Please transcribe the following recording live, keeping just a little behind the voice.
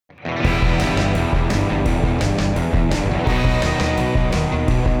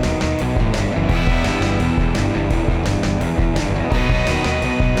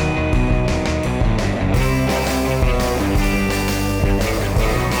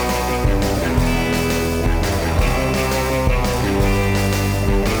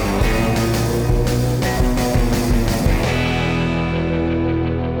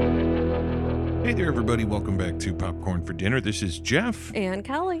Popcorn for Dinner. This is Jeff. And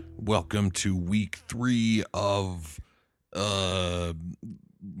Kelly. Welcome to week 3 of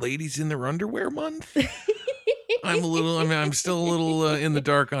Ladies in Their Underwear month. I'm still a little in the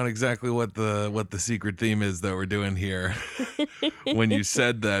dark on exactly what the secret theme is that we're doing here. When you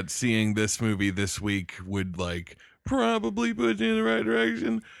said that seeing this movie this week would like probably put you in the right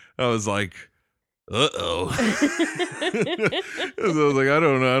direction, I was like, uh-oh. I was like, I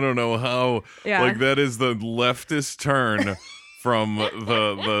don't know how. Yeah. Like, that is the leftist turn from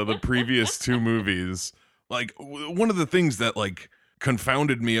the previous two movies. Like, one of the things that like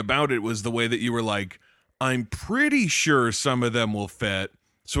confounded me about it was the way that you were like, I'm pretty sure some of them will fit.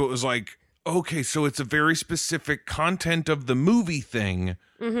 So it was like, okay, so it's a very specific content of the movie thing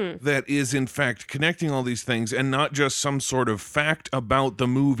that is in fact connecting all these things, and not just some sort of fact about the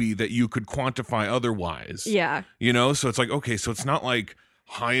movie that you could quantify otherwise. Yeah. You know, so it's like, okay, so it's not like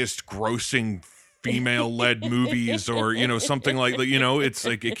highest grossing female-led movies or, you know, something like that. You know, it's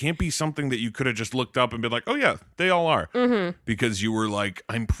like, it can't be something that you could have just looked up and been like, oh yeah, they all are. Because you were like,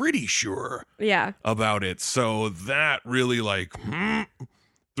 I'm pretty sure about it. So that really like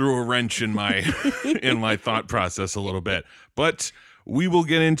threw a wrench in my in my thought process a little bit. But we will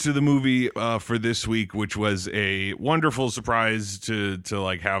get into the movie for this week, which was a wonderful surprise to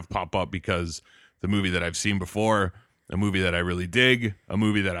like have pop up, because the movie that I've seen before, a movie that I really dig, a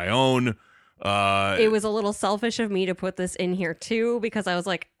movie that I own. It was a little selfish of me to put this in here too, because I was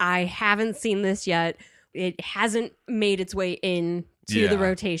like, I haven't seen this yet. It hasn't made its way in to the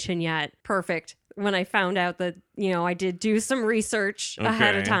rotation yet. Perfect. When I found out that, you know, I did do some research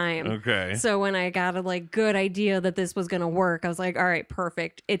ahead of time. Okay. So when I got a like good idea that this was going to work, I was like, all right,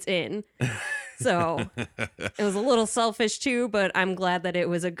 perfect. It's in. So it was a little selfish too, but I'm glad that it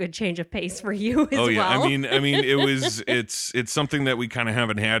was a good change of pace for you as well. Oh yeah, I mean it was it's something that we kind of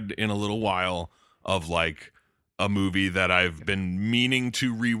haven't had in a little while, of like a movie that I've been meaning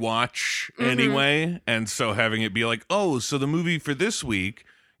to rewatch anyway, and so having it be like, oh, so the movie for this week,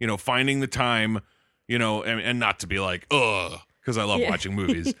 you know, finding the time, you know, and not to be like, ugh, because I love watching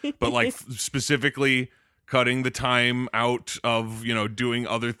movies, but like specifically cutting the time out of, you know, doing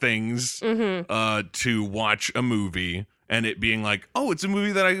other things to watch a movie, and it being like, oh, it's a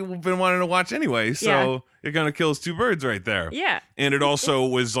movie that I've been wanting to watch anyway, so it kind of kills two birds right there. Yeah. And it also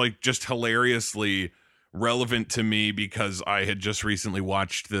was like just hilariously relevant to me because I had just recently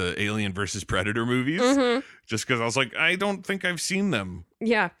watched the Alien versus Predator movies, just because I was like, I don't think I've seen them.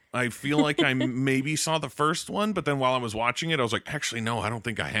 Yeah. I feel like I maybe saw the first one, but then while I was watching it, I was like, actually, no, I don't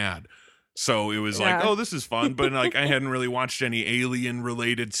think I had. So it was like, oh, this is fun. But like, I hadn't really watched any alien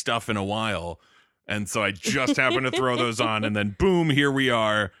related stuff in a while. And so I just happened to throw those on. And then boom, here we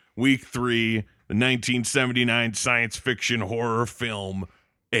are. Week 3, the 1979 science fiction horror film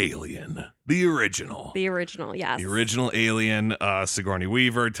Alien. The original. The original, yes. The original Alien. Sigourney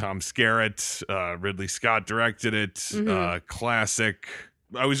Weaver, Tom Skerritt, Ridley Scott directed it. Classic.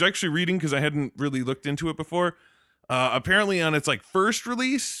 I was actually reading, because I hadn't really looked into it before. Apparently on its like first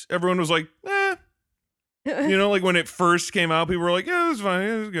release, everyone was like, you know, like when it first came out, people were like, yeah, it was fine,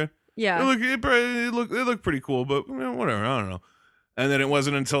 it was good. Yeah. It looked pretty cool, but you know, whatever, I don't know. And then it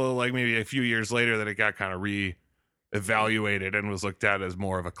wasn't until like maybe a few years later that it got kind of re-evaluated and was looked at as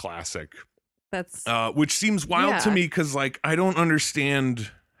more of a classic. That's which seems wild to me, because like I don't understand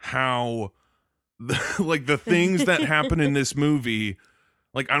how like the things that happen in this movie.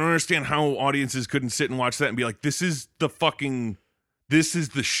 Like, I don't understand how audiences couldn't sit and watch that and be like, this is the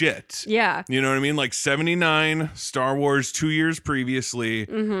shit. Yeah. You know what I mean? Like 79, Star Wars 2 years previously.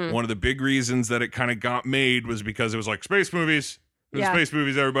 One of the big reasons that it kind of got made was because it was like, space movies. Space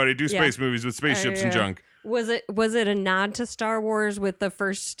movies, everybody. Do space movies with spaceships and junk. Was it a nod to Star Wars with the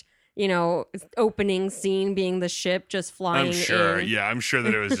first, you know, opening scene being the ship just flying I'm sure. in? Yeah, I'm sure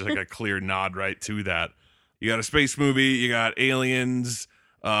that it was just like a clear nod right to that. You got a space movie. You got aliens.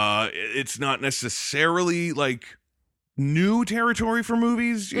 It's not necessarily like new territory for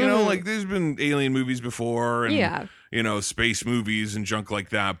movies, you know, like there's been alien movies before and, you know, space movies and junk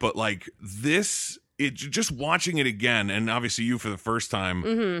like that. But like this, it just watching it again, and obviously you for the first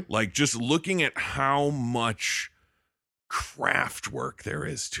time, like just looking at how much craft work there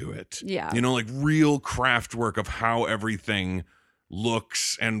is to it. Yeah. You know, like real craft work of how everything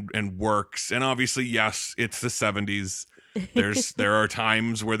looks and works. And obviously, yes, it's the 70s. There are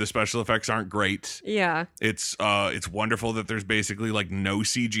times where the special effects aren't great. Yeah. It's wonderful that there's basically like no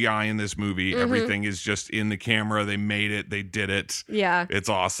CGI in this movie. Everything is just in the camera. They made it. They did it. Yeah. It's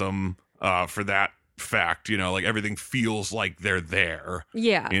awesome for that fact, you know, like everything feels like they're there.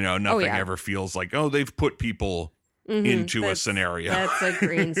 Yeah. You know, nothing ever feels like, oh, they've put people into a scenario. That's a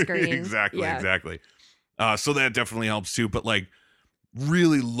green screen. Exactly. So that definitely helps too. But like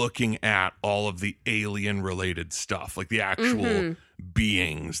really looking at all of the alien related stuff, like the actual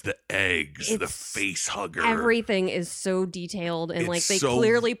beings, the eggs, the face hugger. Everything is so detailed, and like they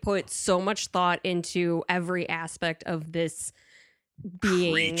clearly put so much thought into every aspect of this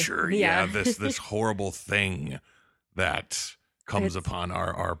being. Creature. Yeah, this horrible thing that comes upon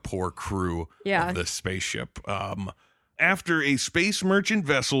our poor crew of this spaceship. After a space merchant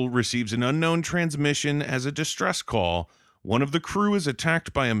vessel receives an unknown transmission as a distress call, one of the crew is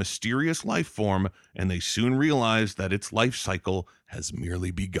attacked by a mysterious life form, and they soon realize that its life cycle has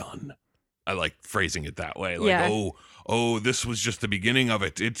merely begun. I like phrasing it that way. Like, oh, this was just the beginning of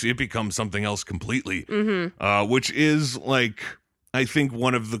it. It becomes something else completely. Which is like, I think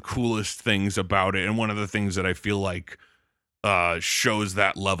one of the coolest things about it, and one of the things that I feel like shows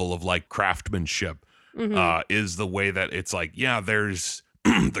that level of like craftsmanship is the way that it's like, there's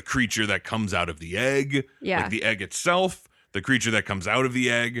the creature that comes out of the egg, like the egg itself, the creature that comes out of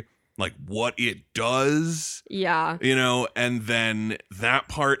the egg, like what it does, and then that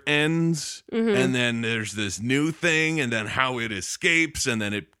part ends, and then there's this new thing, and then how it escapes, and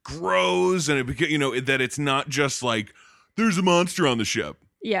then it grows, and it becomes, that it's not just like there's a monster on the ship.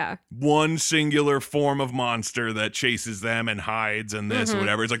 Yeah. One singular form of monster that chases them and hides and this or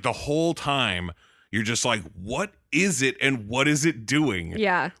whatever. It's like the whole time you're just like, what is it and what is it doing?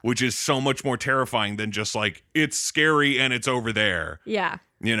 Yeah. Which is so much more terrifying than just like, it's scary and it's over there. Yeah.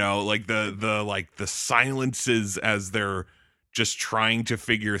 Like the silences as they're just trying to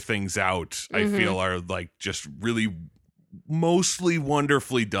figure things out, I feel are like just really mostly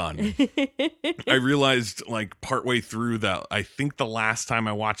wonderfully done. I realized like partway through that I think the last time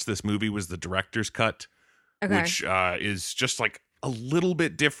I watched this movie was the director's cut, which is just like a little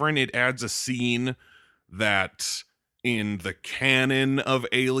bit different. It adds a scene that in the canon of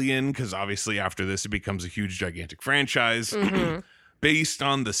Alien, because obviously after this it becomes a huge gigantic franchise, based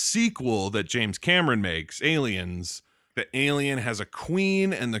on the sequel that James Cameron makes, Aliens. The alien has a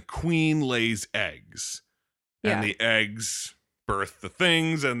queen and the queen lays eggs. And the eggs birth the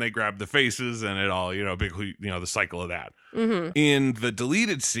things and they grab the faces and it all, the cycle of that. In the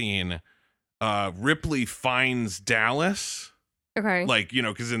deleted scene, Ripley finds Dallas. Okay. Like,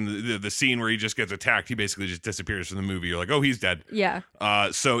 because in the scene where he just gets attacked, he basically just disappears from the movie. You're like, oh, he's dead. Yeah.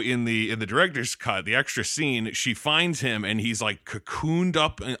 So in the director's cut, the extra scene, she finds him and he's like cocooned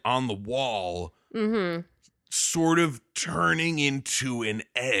up on the wall, sort of turning into an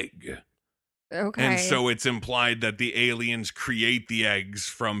egg. Okay. And so it's implied that the aliens create the eggs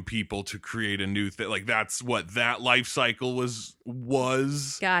from people to create a new thing. Like that's what that life cycle was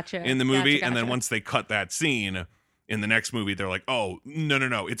gotcha. In the movie. Gotcha. And then once they cut that scene in the next movie, they're like, oh,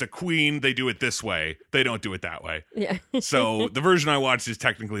 no. It's a queen. They do it this way. They don't do it that way. Yeah. So the version I watched is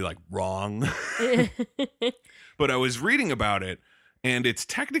technically like wrong. But I was reading about it and it's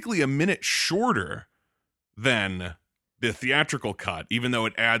technically a minute shorter than the theatrical cut, even though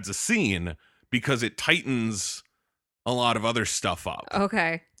it adds a scene, because it tightens a lot of other stuff up.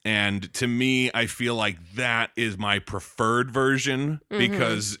 Okay. And to me, I feel like that is my preferred version,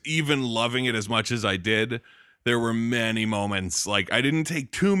 because even loving it as much as I did, there were many moments, like I didn't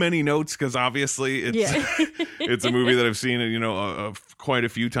take too many notes because obviously it's a movie that I've seen, quite a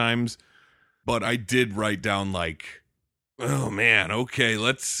few times, but I did write down like, oh man, okay,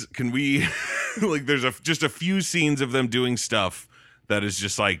 can we, like there's just a few scenes of them doing stuff that is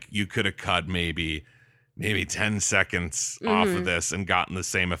just like, you could have cut maybe 10 seconds off of this and gotten the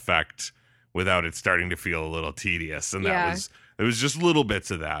same effect without it starting to feel a little tedious. And there was just little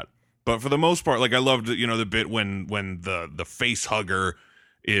bits of that. But for the most part, like I loved, the bit when the face hugger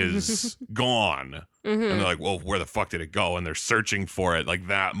is gone and they're like, well, where the fuck did it go? And they're searching for it. Like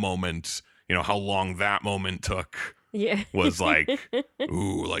that moment, how long that moment took. Was like,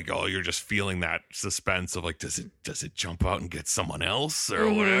 ooh, like, oh, you're just feeling that suspense of like, does it jump out and get someone else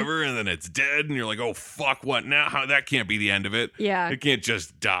or whatever, and then it's dead, and you're like, oh fuck, what now? How that can't be the end of it. Yeah, it can't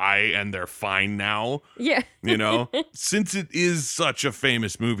just die and they're fine now. Yeah, since it is such a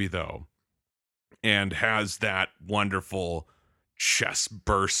famous movie though, and has that wonderful chest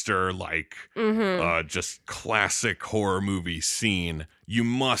burster, like just classic horror movie scene, you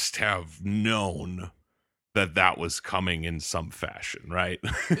must have known that was coming in some fashion, right?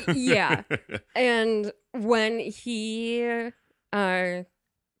 Yeah. And when he it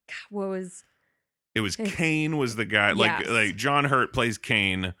was Kane was the guy, like John Hurt plays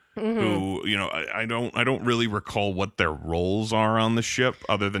Kane, who, I don't really recall what their roles are on the ship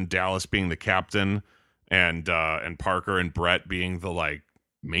other than Dallas being the captain and Parker and Brett being the like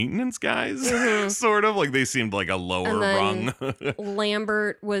maintenance guys, sort of like they seemed like a lower rung.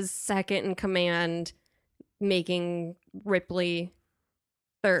 Lambert was second in command. making Ripley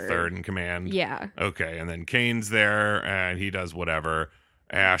third in command. Yeah. Okay, and then Kane's there, and he does whatever.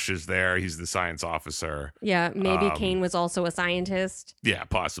 Ash is there. He's the science officer. Yeah, maybe Kane was also a scientist. Yeah,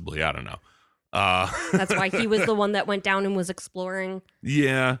 possibly. I don't know. That's why he was the one that went down and was exploring.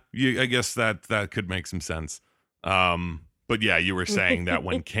 Yeah, I guess that could make some sense. But yeah, you were saying that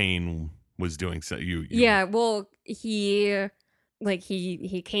when Kane was doing so, yeah, well, he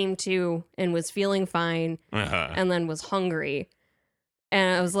came to and was feeling fine, and then was hungry,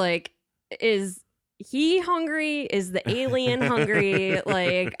 and I was like, is he hungry? Is the alien hungry?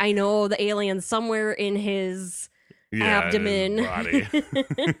 Like, I know the alien's somewhere in his abdomen. His body.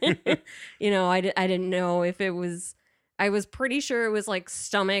 I didn't know if it was. I was pretty sure it was like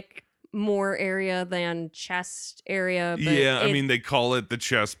stomach more area than chest area. But I mean, they call it the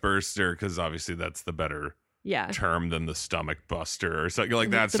chest burster because obviously that's the better term than the stomach buster or something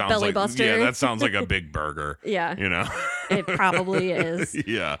like that. The sounds belly like buster. Yeah, that sounds like a big burger. Yeah, it probably is.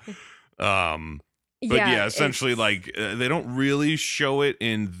 Yeah. But yeah, essentially, like, they don't really show it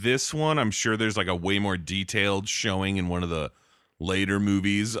in this one. I'm sure there's like a way more detailed showing in one of the later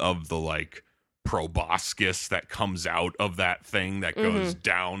movies of the like proboscis that comes out of that thing that goes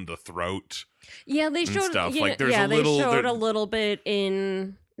down the throat. Yeah, they showed stuff. Like, there's they showed a little bit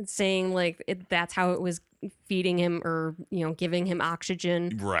in saying like that's how it was feeding him or giving him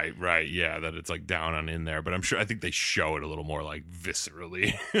oxygen. Right. Yeah, that it's like down on in there. But I think they show it a little more like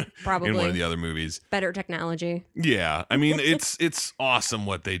viscerally probably in one of the other movies. Better technology. Yeah, I mean it's awesome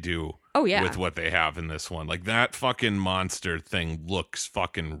what they do. Oh yeah, with what they have in this one, like that fucking monster thing looks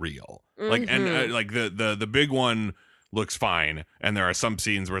fucking real. Like and like the big one looks fine, and there are some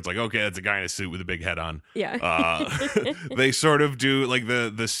scenes where it's like, okay, that's a guy in a suit with a big head on. Yeah. They sort of do like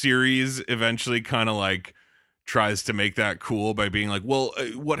the series eventually kind of like tries to make that cool by being like, well,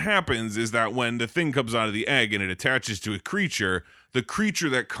 what happens is that when the thing comes out of the egg and it attaches to a creature, the creature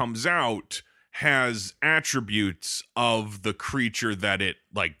that comes out has attributes of the creature that it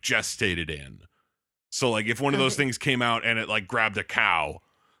like gestated in. So like if one of those things came out and it like grabbed a cow,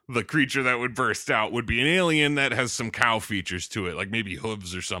 the creature that would burst out would be an alien that has some cow features to it, like maybe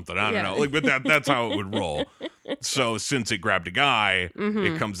hooves or something. I don't know. Like, but that's how it would roll. So since it grabbed a guy,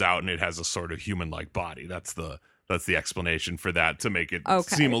 it comes out and it has a sort of human-like body. That's the explanation for that, to make it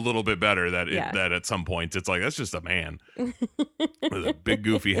seem a little bit better that that at some point it's like, that's just a man with a big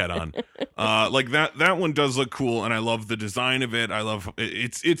goofy head on. Like that one does look cool, and I love the design of it. I love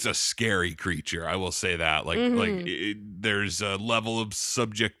it's a scary creature. I will say that. Like there's a level of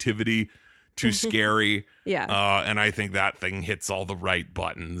subjectivity to scary. And I think that thing hits all the right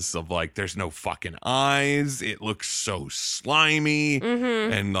buttons of like, there's no fucking eyes. It looks so slimy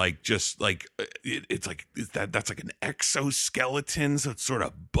and like just like it's like that's like an exoskeleton, so it's sort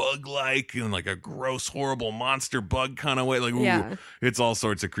of bug-like in like a gross, horrible monster bug kind of way. Like, ooh, it's all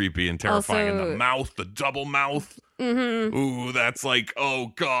sorts of creepy and terrifying. Also, and the mouth, the double mouth. Ooh, that's like,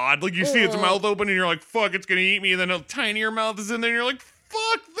 oh god. Like you see its mouth open and you're like, fuck, it's gonna eat me. And then a tinier mouth is in there and you're like,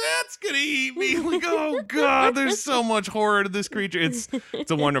 fuck, that's gonna eat me. Like, oh god, there's so much horror to this creature. It's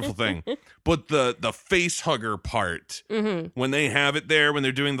a wonderful thing. But the face hugger part, when they have it there, when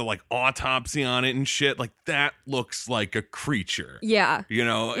they're doing the like autopsy on it and shit, like that looks like a creature. Yeah.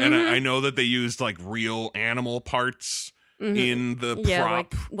 And I know that they used like real animal parts in the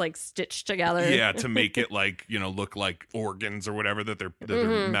prop, like stitched together, to make it like look like organs or whatever that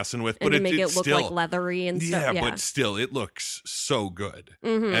they're messing with, but and make it look still, like leathery and stuff. But still, it looks so good,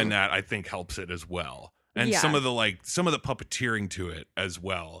 and that I think helps it as well. And some of the puppeteering to it as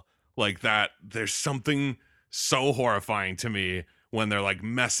well, like that. There's something so horrifying to me when they're like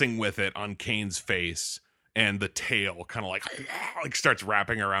messing with it on Kane's face, and the tail kind of like starts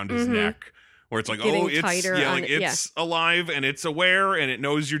wrapping around his neck. Where it's like, getting it's alive and it's aware and it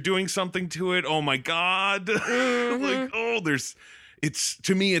knows you're doing something to it. Oh my god! To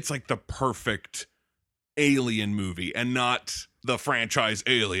me, it's like the perfect alien movie, and not the franchise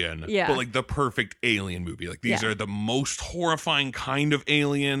Alien, but like the perfect alien movie. Like these are the most horrifying kind of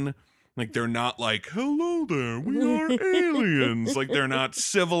alien. Like they're not like, hello there, we are aliens. Like they're not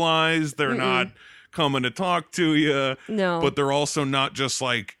civilized. They're not coming to talk to you. No. But they're also not just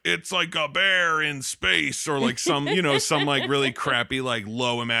like, it's like a bear in space, or like some, some like really crappy, like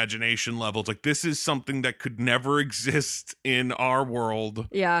low imagination levels. Like this is something that could never exist in our world.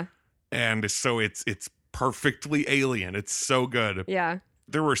 Yeah. And so it's perfectly alien. It's so good. Yeah.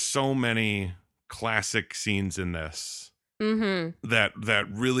 There were so many classic scenes in this that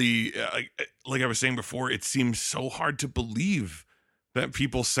really, like I was saying before, it seems so hard to believe that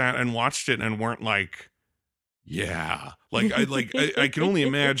people sat and watched it and weren't like, yeah, like I can only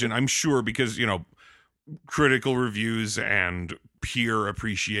imagine. I'm sure because critical reviews and peer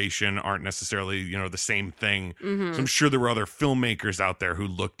appreciation aren't necessarily, you know, the same thing. So I'm sure there were other filmmakers out there who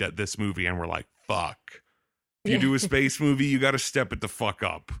looked at this movie and were like, fuck. If you do a space movie, you got to step it the fuck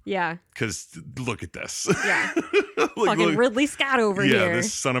up. Yeah. Because look at this. Yeah. Look, Fucking Ridley Scott over here. Yeah,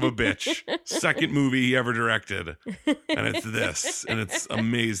 this son of a bitch. Second movie he ever directed. And it's this. And it's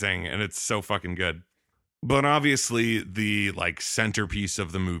amazing. And it's so fucking good. But obviously the like centerpiece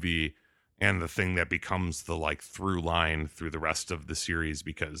of the movie and the thing that becomes the like through line through the rest of the series,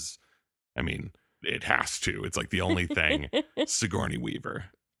 because I mean, it has to. It's like the only thing. Sigourney Weaver.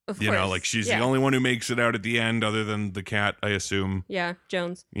 Of you course. know, like she's the only one who makes it out at the end other than the cat, I assume. Yeah,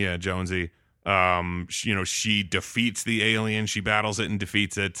 Jones. Yeah, Jonesy. She defeats the alien. She battles it and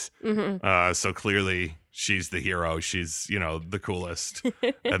defeats it. So clearly she's the hero. She's, you know, the coolest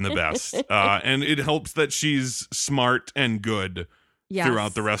and the best. And it helps that she's smart and good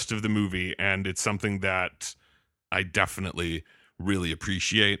throughout the rest of the movie. And it's something that I definitely really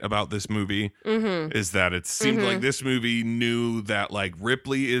appreciate about this movie is that it seemed like this movie knew that like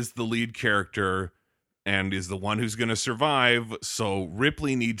Ripley is the lead character and is the one who's going to survive. So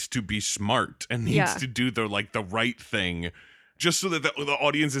Ripley needs to be smart and needs to do the right thing, just so that the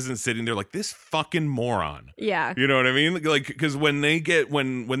audience isn't sitting there like, this fucking moron. Yeah. You know what I mean? Like, because when they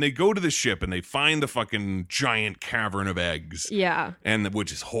go to the ship and they find the fucking giant cavern of eggs. Yeah. And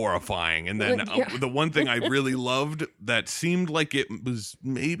which is horrifying. And then the one thing I really loved that seemed like it was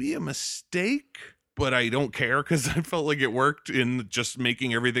maybe a mistake, but I don't care because I felt like it worked in just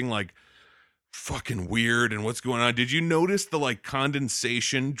making everything like fucking weird and what's going on. Did you notice the like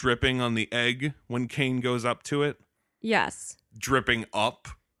condensation dripping on the egg when Kane goes up to it? Yes. Dripping up.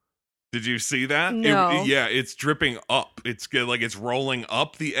 Did you see that? No. It's dripping up. It's good, like it's rolling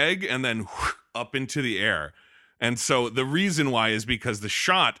up the egg and then up into the air. And so the reason why is because the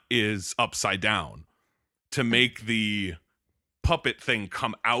shot is upside down. To make the puppet thing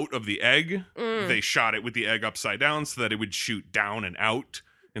come out of the egg, they shot it with the egg upside down so that it would shoot down and out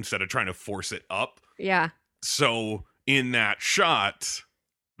instead of trying to force it up. Yeah. So in that shot,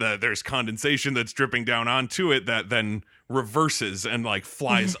 there's condensation that's dripping down onto it that then reverses and like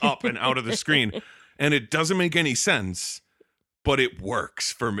flies up and out of the screen. And it doesn't make any sense, but it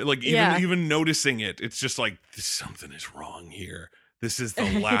works for me. Like even noticing it, it's just like, something is wrong here. This is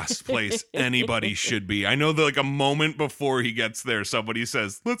the last place anybody should be. I know that like a moment before he gets there, somebody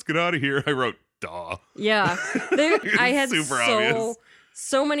says, let's get out of here. I wrote, duh. Yeah. I had obvious.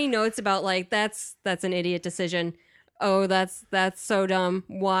 so many notes about like, that's an idiot decision. Oh, that's so dumb.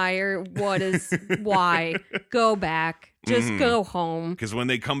 Why or what is why? Go back. Just go home. Because when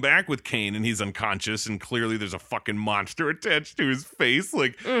they come back with Kane and he's unconscious and clearly there's a fucking monster attached to his face,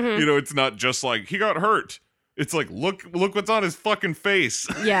 like, you know, it's not just like he got hurt. It's like, look what's on his fucking face.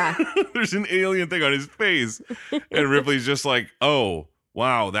 Yeah. There's an alien thing on his face. And Ripley's just like, oh,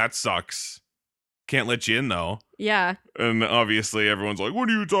 wow, that sucks. Can't let you in though. Yeah. And obviously everyone's like, what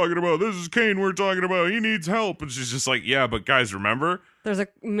are you talking about? This is Kane we're talking about. He needs help. And she's just like, yeah, but guys, remember? There's a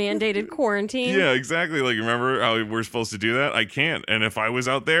mandated quarantine. Yeah, exactly. Like, remember how we're supposed to do that? I can't. And if I was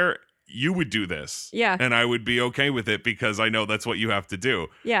out there, you would do this. Yeah. And I would be okay with it because I know that's what you have to do.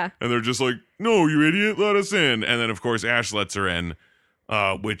 Yeah. And they're just like, no, you idiot, let us in. And then, of course, Ash lets her in,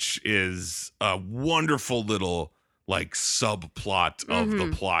 which is a wonderful little, like, subplot of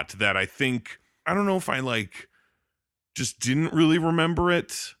the plot that I think, I don't know if I, like, just didn't really remember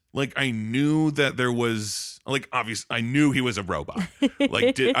it. Like, I knew that there was, like, obviously, I knew he was a robot.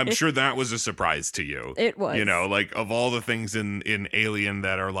 Like, I'm sure that was a surprise to you. It was. You know, like, of all the things in Alien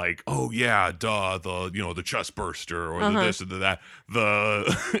that are like, oh, yeah, duh, the chest burster or the this or the that.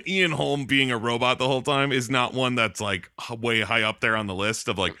 The Ian Holm being a robot the whole time is not one that's, like, way high up there on the list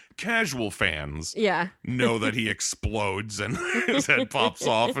of, like, casual fans. Yeah. Know that he explodes and his head pops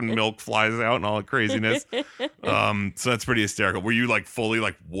off and milk flies out and all that craziness. So that's pretty hysterical. Were you, like, fully,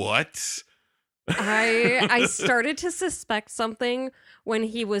 like, what? I started to suspect something when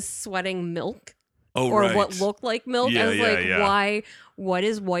he was sweating milk. Or right. what looked like milk. I was like, why? What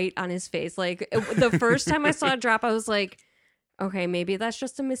is white on his face? Like, the first time I saw it drop, I was like, okay, maybe that's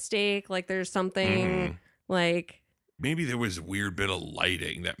just a mistake. Like, there's something like... Maybe there was a weird bit of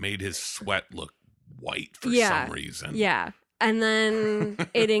lighting that made his sweat look white for some reason. Yeah. And then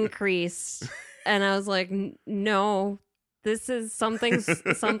it increased. And I was like, no, this is something's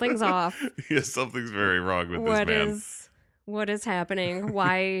off. Yeah, something's very wrong with this man. What is happening?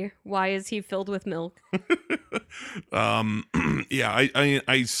 Why is he filled with milk? Yeah,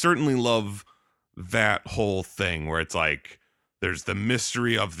 I certainly love that whole thing where it's like there's the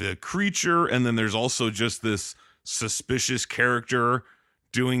mystery of the creature and then there's also just this suspicious character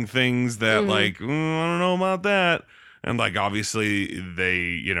doing things that like, I don't know about that. And like, obviously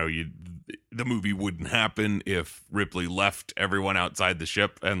the movie wouldn't happen if Ripley left everyone outside the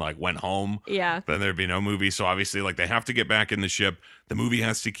ship and like went home. Yeah. Then there'd be no movie. So obviously, like, they have to get back in the ship. The movie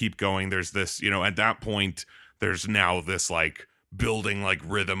has to keep going. There's this, at that point, there's now this like building like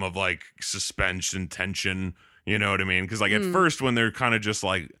rhythm of like suspense and tension. You know what I mean? Because like at first, when they're kind of just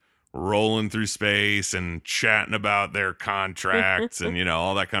like rolling through space and chatting about their contracts and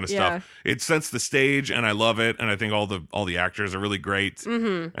all that kind of stuff, it sets the stage, and I love it. And I think all the actors are really great,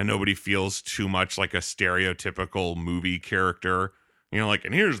 and nobody feels too much like a stereotypical movie character. Like,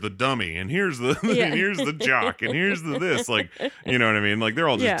 and here's the dummy, and here's the and here's the jock, and here's the this, like, you know what I mean? Like, they're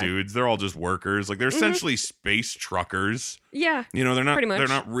all just dudes, they're all just workers, like they're essentially space truckers. Yeah, they're not pretty much. They're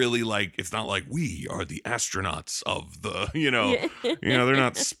not really like, it's not like we are the astronauts of the they're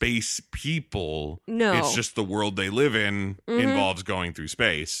not space people. No, it's just the world they live in involves going through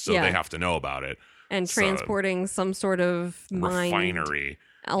space, so they have to know about it and transporting some sort of refinery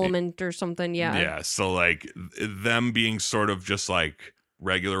element or something. Yeah, so like them being sort of just like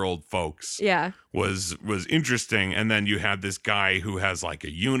regular old folks was interesting. And then you had this guy who has like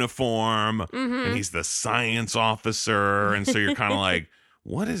a uniform and he's the science officer, and so you're kind of like,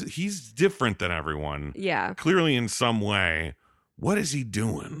 he's different than everyone, clearly in some way. What is he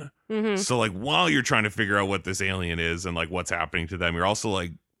doing? So like, while you're trying to figure out what this alien is and like what's happening to them, you're also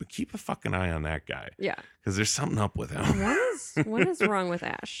like, but keep a fucking eye on that guy. Yeah. Because there's something up with him. What is wrong with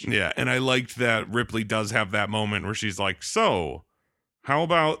Ash? Yeah. And I liked that Ripley does have that moment where she's like, so how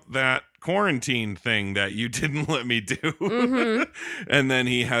about that quarantine thing that you didn't let me do? And then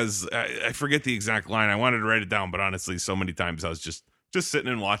he has, I forget the exact line. I wanted to write it down, but honestly, so many times I was just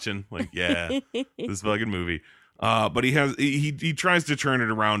sitting and watching, like, yeah, this fucking movie. But he tries to turn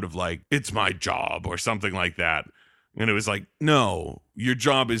it around of like, it's my job or something like that. And it was like, no, your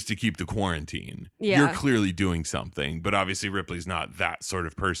job is to keep the quarantine. Yeah. You're clearly doing something. But obviously Ripley's not that sort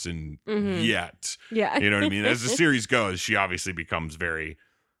of person yet. Yeah. You know what I mean? As the series goes, she obviously becomes very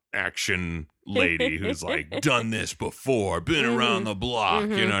action lady who's like done this before, been around the block.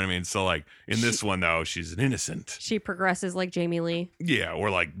 You know what I mean? So like in this one, though, she's an innocent. She progresses like Jamie Lee. Yeah. Or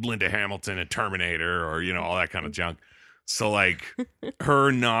like Linda Hamilton in Terminator, or, all that kind of junk. So like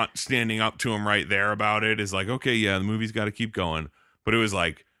her not standing up to him right there about it is like, okay, yeah, the movie's got to keep going. But it was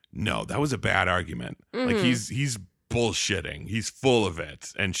like, no, that was a bad argument. Like he's bullshitting. He's full of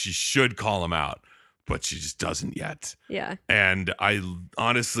it. And she should call him out, but she just doesn't yet. Yeah. And I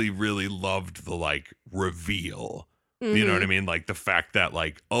honestly really loved the like reveal. You know what I mean? Like the fact that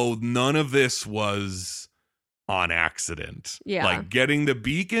like, oh, none of this was on accident. Yeah. Like getting the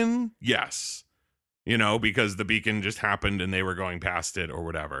beacon. Yes. Because the beacon just happened and they were going past it or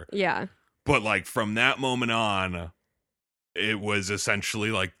whatever. Yeah. But like from that moment on, it was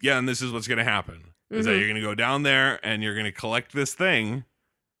essentially like, yeah, and this is what's going to happen. Is that you're going to go down there and you're going to collect this thing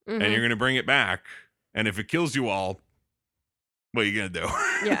and you're going to bring it back. And if it kills you all, what are you going to do?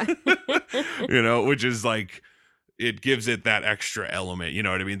 Yeah. Which is like, it gives it that extra element. You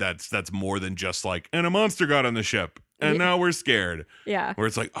know what I mean? That's more than just like, and a monster got on the ship and now we're scared. Yeah. Where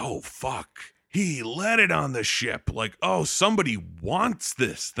it's like, oh, fuck. He let it on the ship. Like, oh, somebody wants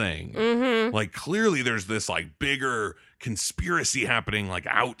this thing. Like, clearly there's this like bigger conspiracy happening like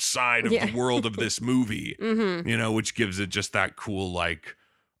outside of the world of this movie, which gives it just that cool, like,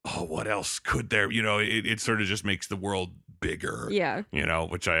 oh, what else could there, it sort of just makes the world bigger. Yeah.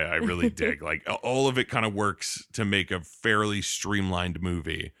 Which I really dig. Like, all of it kind of works to make a fairly streamlined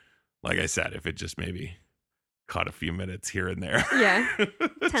movie. Like I said, if it just maybe cut a few minutes here and there. Yeah.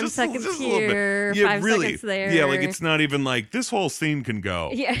 10 seconds here, 5 seconds there. Yeah, like it's not even like this whole scene can go.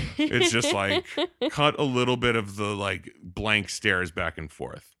 Yeah. It's just like cut a little bit of the like blank stares back and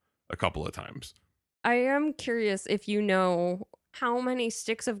forth a couple of times. I am curious if you know how many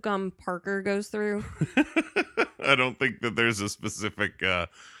sticks of gum Parker goes through. I don't think that there's a specific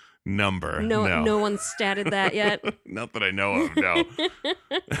number. No one's statted that yet. Not that I know of, no.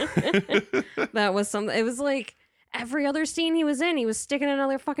 That was something. It was like every other scene he was in, he was sticking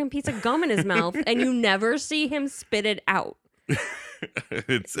another fucking piece of gum in his mouth, and you never see him spit it out.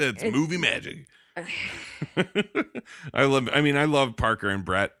 It's movie magic. I love Parker and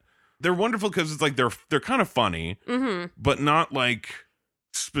Brett. They're wonderful because it's like they're kind of funny, but not like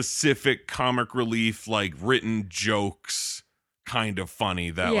specific comic relief, like written jokes kind of funny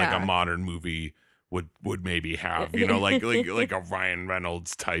that like a modern movie would maybe have, like a Ryan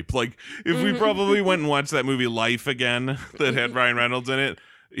Reynolds type. Like if we probably went and watched that movie Life again that had Ryan Reynolds in it,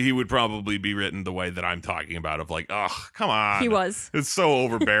 he would probably be written the way that I'm talking about, of like, oh, come on. He was. It's so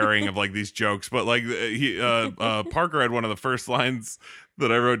overbearing of like these jokes, but like Parker had one of the first lines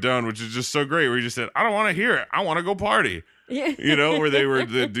that I wrote down, which is just so great, where he just said, I don't want to hear it. I want to go party. Yeah. You know, where they were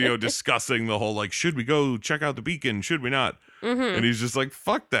discussing the whole like, should we go check out the beacon? Should we not? And he's just like,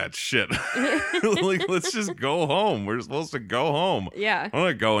 fuck that shit. Like, let's just go home. We're supposed to go home. Yeah. I'm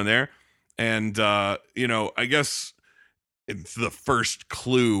not going there. And, you know, I guess it's the first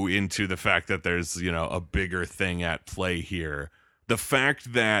clue into the fact that there's, you know, a bigger thing at play here. The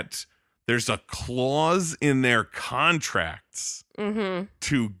fact that there's a clause in their contracts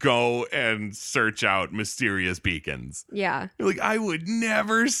to go and search out mysterious beacons. Yeah. Like, I would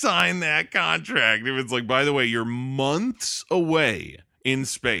never sign that contract if it's like, by the way, you're months away in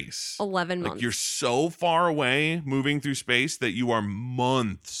space. 11 months. Like, you're so far away moving through space that you are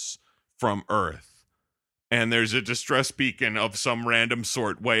months from Earth. And there's a distress beacon of some random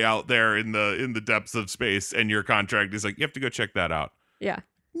sort way out there in the depths of space, and your contract is like, you have to go check that out. Yeah.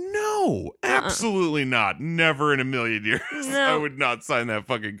 No, absolutely not. Never in a million years. No. I would not sign that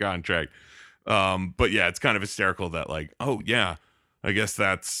fucking contract. But yeah, it's kind of hysterical that like, oh yeah, I guess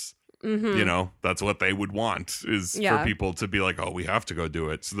that's, you know, that's what they would want is for people to be like, oh, we have to go do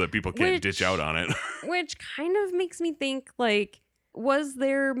it so that people can't ditch out on it. Which kind of makes me think like, was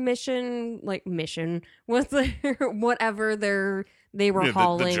their mission, was their, whatever they were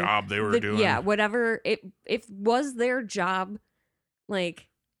hauling. The job they were doing. Yeah, whatever, if was their job, like,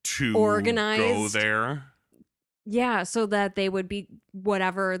 to organized, go there. Yeah, so that they would be,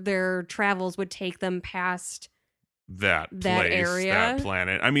 whatever their travels would take them past that place, area, that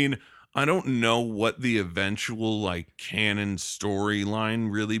planet. I mean, I don't know what the eventual like canon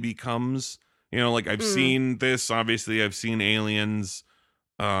storyline really becomes. You know, like I've seen this, obviously I've seen Aliens.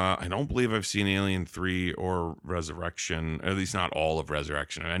 I don't believe I've seen Alien 3 or Resurrection, or at least not all of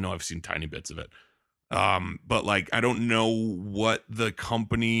Resurrection. I know I've seen tiny bits of it. But like, I don't know what the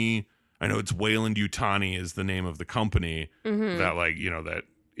company, I know it's Weyland-Yutani is the name of the company that like, you know, that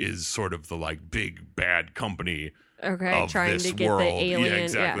is sort of the like big bad company of trying this to get world. the alien. Yeah,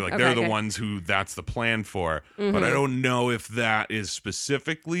 exactly. Like they're the ones who that's the plan for. But I don't know if that is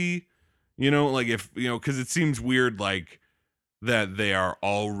specifically, you know, like if, you know, because it seems weird like that they are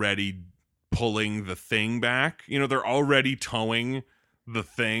already pulling the thing back. You know, they're already towing the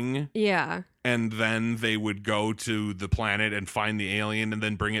thing. Yeah. And then they would go to the planet and find the alien and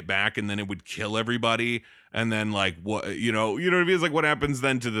then bring it back, and then it would kill everybody. And then like, what, you know what I mean? It's like, what happens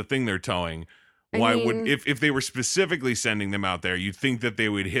then to the thing they're towing? Why would, if they were specifically sending them out there, you'd think that they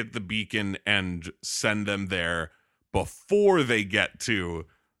would hit the beacon and send them there before they get to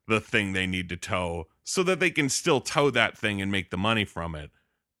the thing they need to tow, so that they can still tow that thing and make the money from it.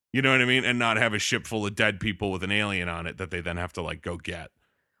 You know what I mean? And not have a ship full of dead people with an alien on it that they then have to like go get.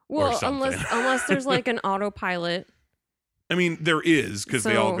 Well, unless there's like an autopilot. I mean, there is, because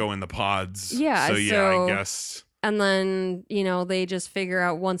they all go in the pods. Yeah. So I guess. And then, you know, they just figure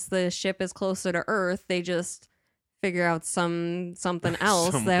out once the ship is closer to Earth, they just figure out something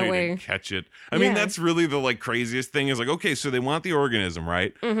else Some that way way. to catch it. I mean, that's really the like craziest thing is like, okay, so they want the organism,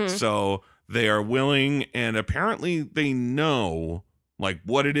 right? So they are willing, and apparently they know like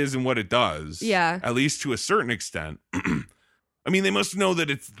what it is and what it does. Yeah. At least to a certain extent. I mean, they must know that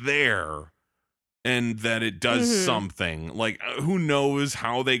it's there and that it does something. Like, who knows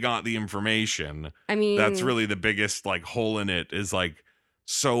how they got the information? I mean, that's really the biggest like hole in it is like,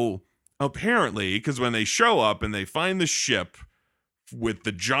 so apparently, because when they show up and they find the ship with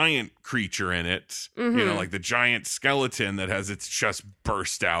the giant creature in it, you know, like the giant skeleton that has its chest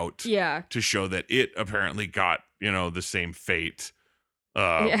burst out to show that it apparently got, you know, the same fate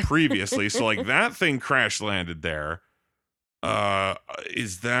previously. So like that thing crash landed there.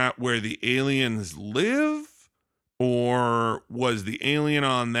 Is that where the aliens live, or was the alien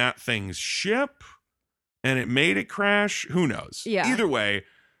on that thing's ship and it made it crash? Who knows? Either way,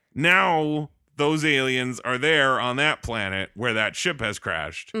 now those aliens are there on that planet where that ship has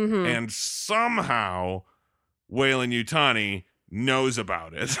crashed, and somehow Weyland-Yutani knows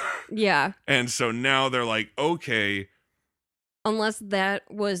about it. Yeah. And so now they're like, okay. Unless that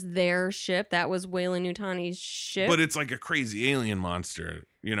was their ship, that was Weyland-Yutani's ship. But it's like a crazy alien monster,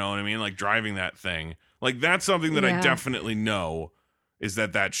 you know what I mean? Like driving that thing. Like that's something that I definitely know is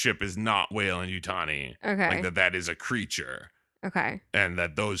that ship is not Weyland-Yutani. Okay. Like that is a creature. Okay. And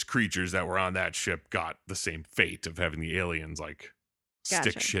that those creatures that were on that ship got the same fate of having the aliens like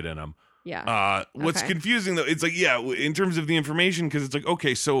stick shit in them. Yeah. What's confusing though, it's like, in terms of the information, because it's like,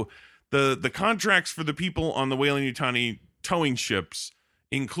 okay, so the contracts for the people on the Weyland-Yutani towing ships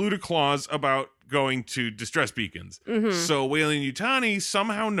include a clause about going to distress beacons. Mhm. So Weyland-Yutani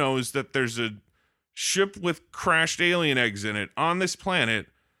somehow knows that there's a ship with crashed alien eggs in it on this planet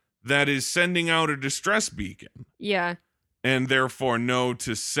that is sending out a distress beacon, Yeah. and therefore know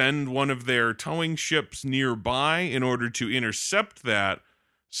to send one of their towing ships nearby in order to intercept that,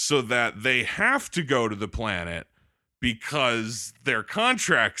 so that they have to go to the planet because their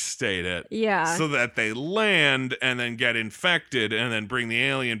contracts state it. Yeah. So that they land and then get infected and then bring the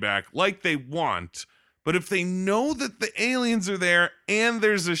alien back like they want. But if they know that the aliens are there and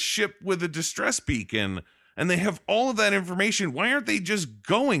there's a ship with a distress beacon and they have all of that information, why aren't they just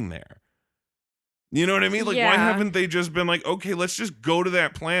going there? You know what I mean? Like, why Yeah. haven't they just been like, okay, let's just go to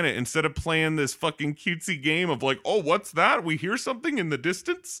that planet instead of playing this fucking cutesy game of like, oh, what's that? We hear something in the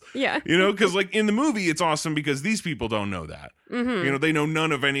distance? Yeah. You know, because like in the movie, it's awesome because these people don't know that. Mhm. You know, they know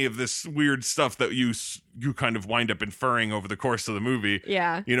none of any of this weird stuff that you kind of wind up inferring over the course of the movie.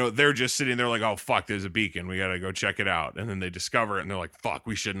 Yeah. You know, they're just sitting there like, oh, fuck, there's a beacon. We got to go check it out. And then they discover it and they're like, fuck,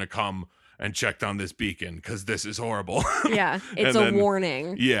 we shouldn't have come and checked on this beacon because this is horrible. Yeah. It's And a then-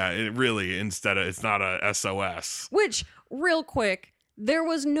 warning. Yeah, it really, it's not a SOS. Which, real quick, there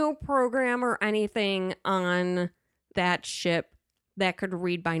was no program or anything on that ship that could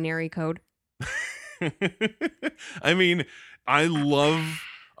read binary code. I mean, I love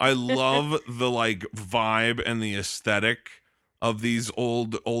the like vibe and the aesthetic of these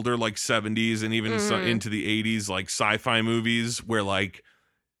older like 70s and even Mhm. into the 80s like sci-fi movies where like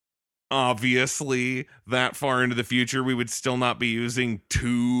obviously that far into the future we would still not be using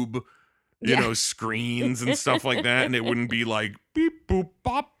tube you Yeah. know screens and stuff like that, and it wouldn't be like beep boop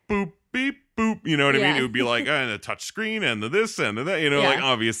bop boop beep boop, you know what I mean? Yeah. It would be like and a touch screen and the this and the that, you know, Yeah. like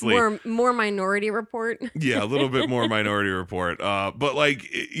obviously More Minority Report. yeah, a little bit more Minority Report. But like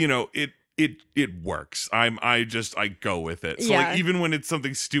you know, it works. I go with it. So Yeah. like even when it's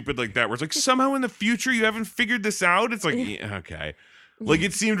something stupid like that, where it's like somehow in the future you haven't figured this out, it's like yeah, okay. Like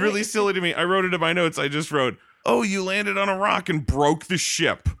it seemed really silly to me. I wrote it in my notes. I just wrote, "Oh, you landed on a rock and broke the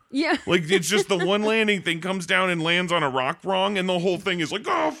ship." Yeah. Like it's just the one landing thing comes down and lands on a rock wrong, and the whole thing is like,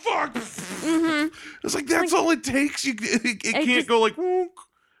 "Oh fuck!" It's like that's all it takes. It can't just- go like. Wonk.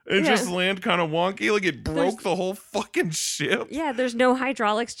 It Yeah. just land kind of wonky, like it broke the whole fucking ship. Yeah, there's no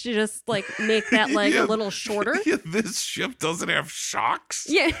hydraulics to just like make that leg Yeah. a little shorter. Yeah, this ship doesn't have shocks.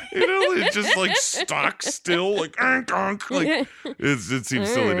 Yeah. You know, it just like stock still, like onk. Like it seems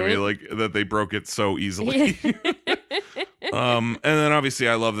silly to me, like that they broke it so easily. And then obviously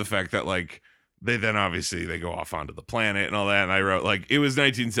I love the fact that like they go off onto the planet and all that. And I wrote like it was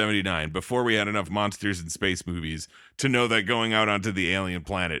 1979 before we had enough monsters and space movies to know that going out onto the alien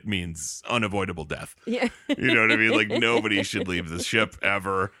planet means unavoidable death. Yeah. You know what I mean? Like nobody should leave the ship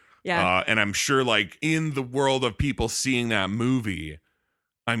ever. Yeah. And I'm sure like in the world of people seeing that movie,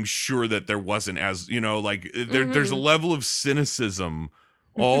 I'm sure that there wasn't as, you know, like there's a level of cynicism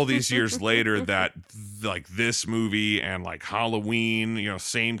all these years later that like this movie and like Halloween, you know,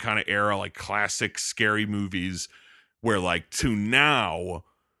 same kind of era, like classic scary movies where like to now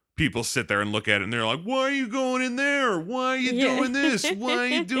people sit there and look at it and they're like, why are you going in there? Why are you doing this? Why are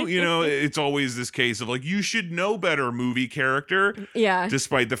you doing, you know, it's always this case of like, you should know better, movie character, Yeah.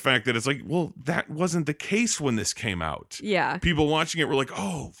 despite the fact that it's like, well, that wasn't the case when this came out. Yeah. People watching it were like,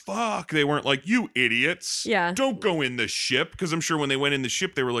 oh, fuck. They weren't like, you idiots. Yeah. Don't go in the ship. Because I'm sure when they went in the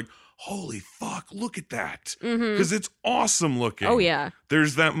ship, they were like, holy fuck, look at that. Because it's awesome looking. Oh, yeah.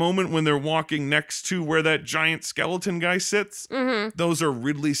 There's that moment when they're walking next to where that giant skeleton guy sits. Those are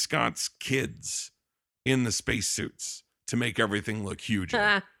Ridley Scott's kids in the spacesuits to make everything look huge. You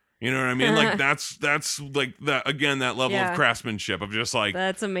know what I mean? Like that's like that again, that level of craftsmanship of just like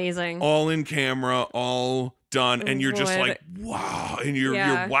That's amazing. all in camera, all done, and you're just What? like, wow, and you're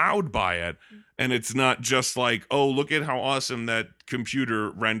wowed by it. And it's not just like, oh, look at how awesome that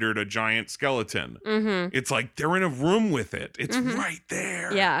computer rendered a giant skeleton. It's like they're in a room with it. It's right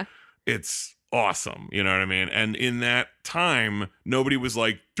there. Yeah. It's awesome. You know what I mean? And in that time, nobody was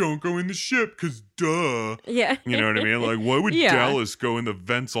like, don't go in the ship because duh. Yeah. You know what I mean? Like, why would Yeah. Dallas go in the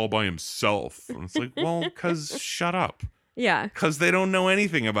vents all by himself? And it's like, well, because shut up. Yeah. Because they don't know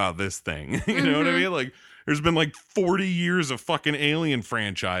anything about this thing. You know what I mean? Like, there's been like 40 years of fucking Alien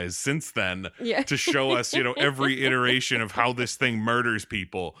franchise since then Yeah. to show us, you know, every iteration of how this thing murders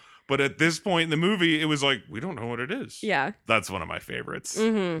people. But at this point in the movie, it was like, we don't know what it is. Yeah. That's one of my favorites.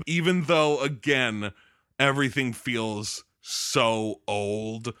 Even though, again, everything feels so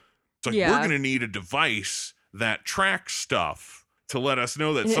old. It's like, we're going to need a device that tracks stuff to let us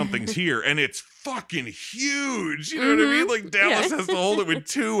know that something's here, and it's fucking huge. You know what I mean? Like Dallas has to hold it with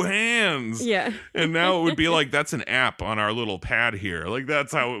 2 hands. Yeah. And now it would be like, that's an app on our little pad here. Like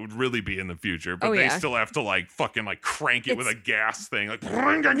that's how it would really be in the future. But they still have to like fucking like crank it with a gas thing. Like,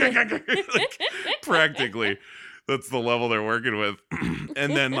 like practically. That's the level they're working with.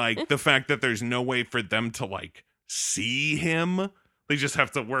 And then like the fact that there's no way for them to like see him. They just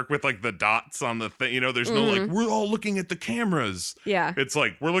have to work with like the dots on the thing. You know, there's no like, we're all looking at the cameras. Yeah. It's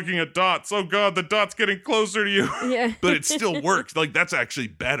like, we're looking at dots. Oh God, the dot's getting closer to you. Yeah. But it still works. Like that's actually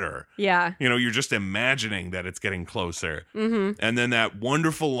better. Yeah. You know, you're just imagining that it's getting closer. Mm-hmm. And then that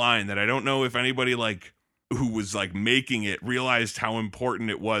wonderful line that I don't know if anybody like who was like making it realized how important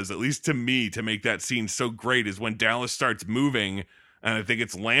it was, at least to me, to make that scene so great, is when Dallas starts moving. And I think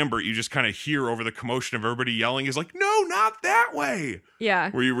it's Lambert, you just kind of hear over the commotion of everybody yelling, is like, no, not that way.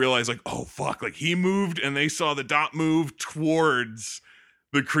 Yeah. Where you realize like, oh, fuck, like he moved and they saw the dot move towards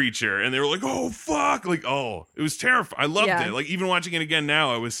the creature. And they were like, oh, fuck. Like, oh, it was terrifying. I loved it. Like even watching it again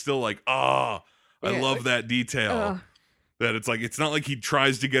now, I was still like, oh, I love that detail. That it's like, it's not like he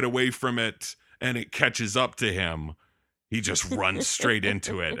tries to get away from it and it catches up to him. He just runs straight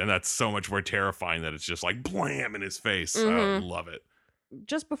into it. And that's so much more terrifying that it's just like blam in his face. I love it.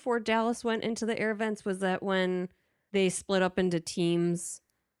 Just before Dallas went into the air vents, was that when they split up into teams?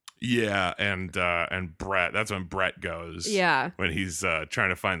 Yeah, and Brett, that's when Brett goes. Yeah. When he's trying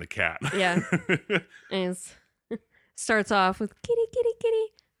to find the cat. Yeah. And starts off with kitty, kitty,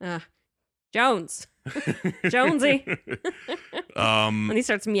 kitty. Jones. Jonesy. When he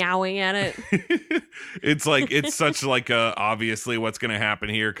starts meowing at it. It's like, it's such like a obviously what's going to happen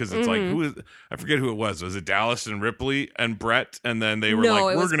here, because it's like, who is, I forget who it was. Was it Dallas and Ripley and Brett? And then they were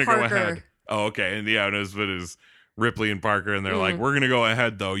like, we're going to go ahead. Oh, okay. And yeah, it was Ripley and Parker, and they're like, we're going to go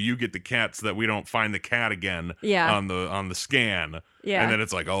ahead though. You get the cat so that we don't find the cat again on the scan. Yeah. And then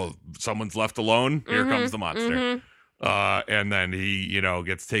it's like, oh, someone's left alone. Here comes the monster. And then he, you know,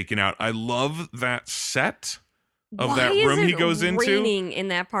 gets taken out. I love that set of that room he goes into. Raining in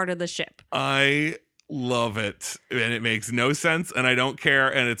that part of the ship. I love it, and it makes no sense, and I don't care.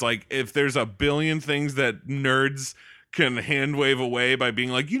 And it's like, if there's a billion things that nerds can hand wave away by being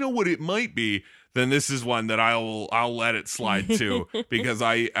like, you know what it might be, then this is one that I'll let it slide to, because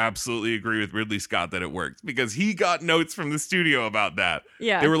I absolutely agree with Ridley Scott that it works, because he got notes from the studio about that.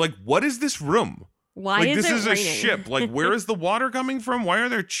 Yeah, they were like, what is this room? Why like, is this it is raining? A ship. Like, where is the water coming from? Why are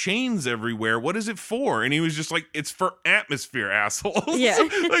there chains everywhere? What is it for? And he was just like, it's for atmosphere, assholes. Yeah.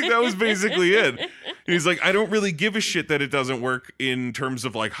 Like, that was basically it. And he's like, I don't really give a shit that it doesn't work in terms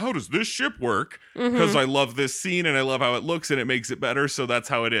of like, how does this ship work? Because I love this scene and I love how it looks and it makes it better. So that's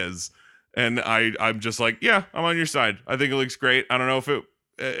how it is. And I'm just like, yeah, I'm on your side. I think it looks great. I don't know if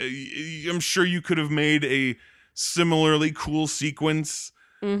it, I'm sure you could have made a similarly cool sequence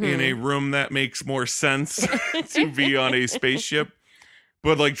in a room that makes more sense to be on a spaceship.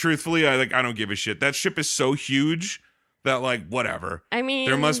 But like, truthfully, I don't give a shit. That ship is so huge that like, whatever. I mean,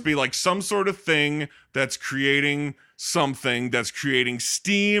 there must be like some sort of thing that's creating something that's creating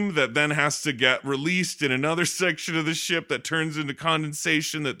steam that then has to get released in another section of the ship that turns into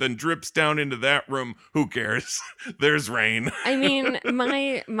condensation that then drips down into that room. Who cares? There's rain. I mean,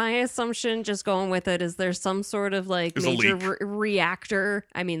 my assumption, just going with it, is there's some sort of like major reactor.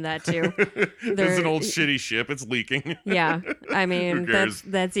 I mean, that too. There's an old shitty ship. It's leaking. Yeah. I mean,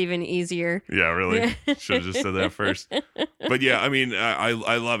 that's even easier. Yeah, really. Should have just said that first. But yeah, I mean,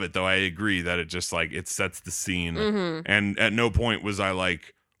 I love it though. I agree that it just like, it sets the scene. And at no point was I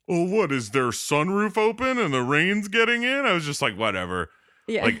like, oh, what, is their sunroof open and the rain's getting in? I was just like, whatever.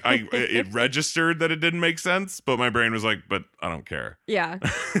 Yeah. Like it registered that it didn't make sense, but my brain was like, but I don't care. Yeah.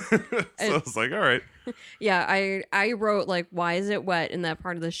 So I was like, all right. Yeah, I wrote like, why is it wet in that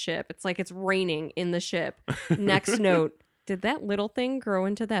part of the ship? It's like it's raining in the ship. Next note, did that little thing grow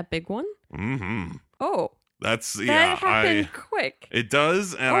into that big one? Oh. That happened quick. It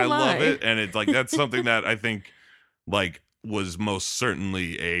does, and I love it. And it's like, that's something that I think like was most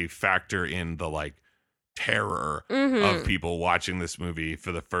certainly a factor in the like terror of people watching this movie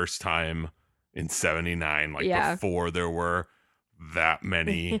for the first time in 79, like before there were that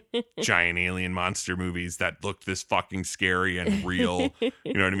many giant alien monster movies that looked this fucking scary and real.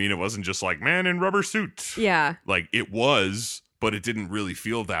 You know what I mean? It wasn't just like man in rubber suit. Yeah. Like it was, but it didn't really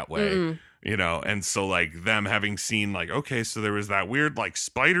feel that way. You know, and so like them having seen like, okay, so there was that weird like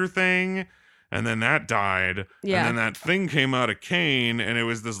spider thing, and then that died, and then that thing came out of Kane, and it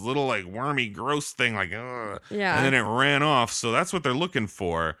was this little like wormy gross thing, like and then it ran off. So that's what they're looking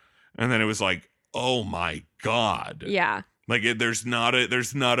for, and then it was like, oh my god, Like there's not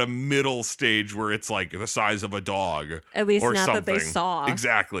a middle stage where it's like the size of a dog. At least or not something. that they saw.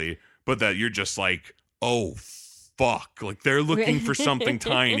 Exactly. But that you're just like, oh, fuck. Like they're looking for something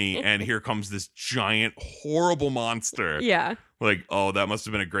tiny, and here comes this giant, horrible monster. Yeah. Like, oh, that must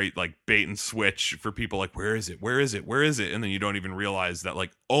have been a great like bait and switch for people. Like, where is it? Where is it? Where is it? And then you don't even realize that,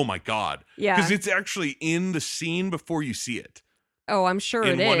 like, oh my God. Yeah. Because it's actually in the scene before you see it. Oh, I'm sure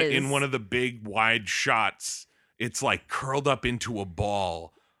it is. In one of the big wide shots, it's like curled up into a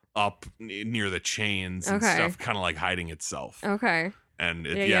ball up near the chains and stuff, kind of like hiding itself. Okay. And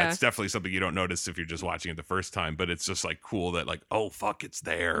it's definitely something you don't notice if you're just watching it the first time, but it's just like cool that like, oh, fuck, it's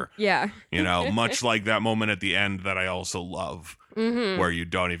there. Yeah. You know, much like that moment at the end that I also love, where you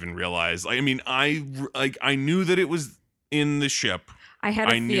don't even realize. I mean, I knew that it was in the ship. I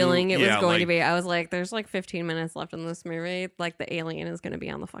had a feeling it was going to be. I was like, there's like 15 minutes left in this movie. Like the alien is going to be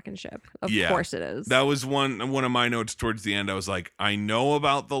on the fucking ship. Of course it is. That was one of my notes towards the end. I was like, I know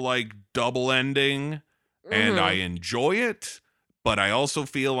about the like double ending and I enjoy it, but I also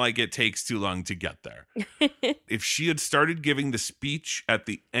feel like it takes too long to get there. If she had started giving the speech at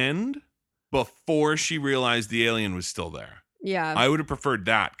the end before she realized the alien was still there, I would have preferred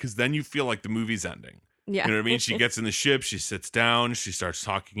that, because then you feel like the movie's ending. Yeah. You know what I mean? She gets in the ship, she sits down, she starts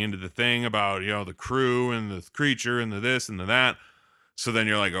talking into the thing about, you know, the crew and the creature and the this and the that. So then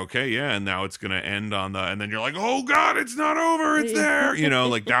you're like, okay, yeah, and now it's going to end on the, and then you're like, oh God, it's not over, it's there. You know,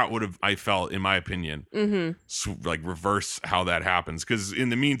 like that would have, I felt, in my opinion, like reverse how that happens. Because in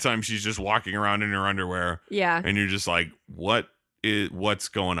the meantime, she's just walking around in her underwear. Yeah. And you're just like, what's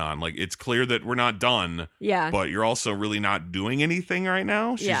going on? Like, it's clear that we're not done. Yeah. But you're also really not doing anything right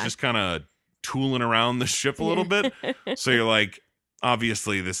now. She's just kind of tooling around the ship a little bit. So you're like,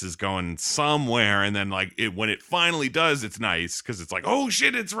 obviously this is going somewhere. And then like when it finally does, it's nice because it's like, oh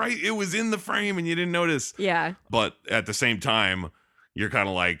shit, it's right, it was in the frame and you didn't notice. Yeah. But at the same time, you're kind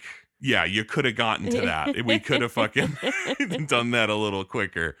of like, yeah, you could have gotten to that. We could have fucking done that a little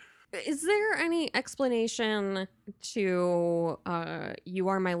quicker. Is there any explanation to You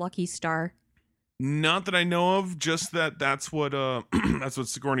Are My Lucky Star? Not that I know of, just that's what that's what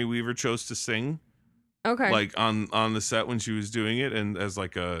Sigourney Weaver chose to sing. Okay. Like on the set when she was doing it, and as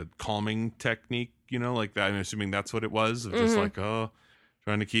like a calming technique, you know, like that. I'm assuming that's what it was, of just like,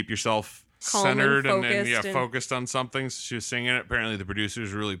 trying to keep yourself centered and focused on something. So she was singing it. Apparently the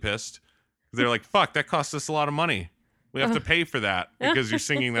producers were really pissed. They're like, fuck, that cost us a lot of money. We have to pay for that because you're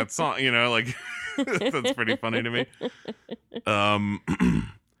singing that song, you know, like that's pretty funny to me.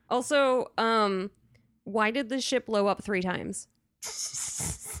 Also, why did the ship blow up 3 times?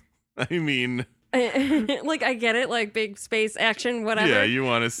 I mean, like, I get it, like big space action, whatever. Yeah, you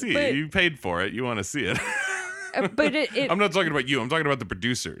want to see it. You paid for it. You want to see it. But I'm not talking about you. I'm talking about the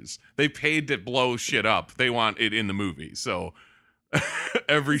producers. They paid to blow shit up. They want it in the movie. So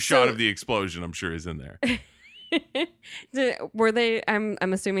every shot of the explosion, I'm sure, is in there. Were they? I'm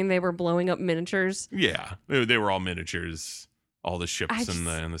assuming they were blowing up miniatures. Yeah, they were all miniatures. All the ships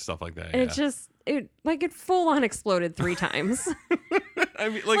and the stuff like that. Yeah. It full on exploded 3 times. I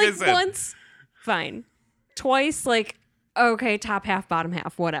mean, like I said, once, fine. Twice, like, okay, top half, bottom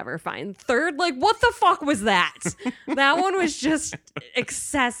half, whatever, fine. Third, like, what the fuck was that? That one was just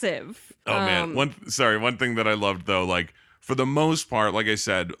excessive. Oh man, one thing that I loved though, like for the most part, like I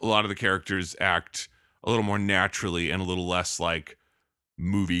said, a lot of the characters act a little more naturally and a little less like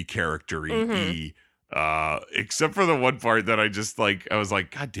movie character-y. Except for the one part that I was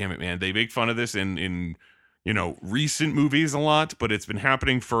like, God damn it, man. They make fun of this in you know, recent movies a lot, but it's been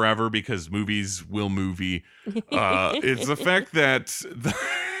happening forever because movies will movie. It's the fact that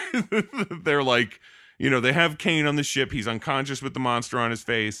they're like, you know, they have Kane on the ship. He's unconscious with the monster on his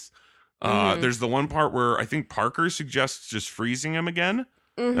face. There's the one part where I think Parker suggests just freezing him again.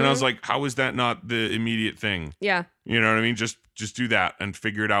 And I was like, how is that not the immediate thing? Yeah. You know what I mean? Just do that and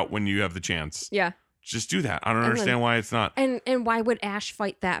figure it out when you have the chance. Yeah. Just do that. I don't understand why it's not. And why would Ash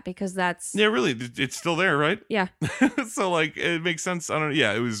fight that? Because that's... Yeah, really. It's still there, right? Yeah. So, like, it makes sense.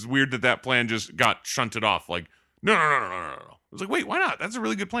 Yeah, it was weird that plan just got shunted off. Like, no. I was like, wait, why not? That's a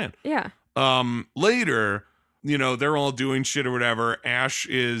really good plan. Yeah. Later, you know, they're all doing shit or whatever. Ash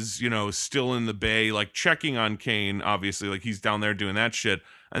is, you know, still in the bay, like, checking on Kane, obviously. Like, he's down there doing that shit.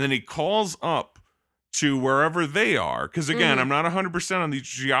 And then he calls up to wherever they are, because again, I'm not 100% on the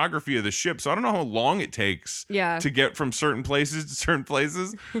geography of the ship, so I don't know how long it takes to get from certain places to certain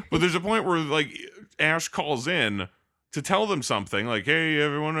places. But there's a point where like Ash calls in to tell them something, like, hey,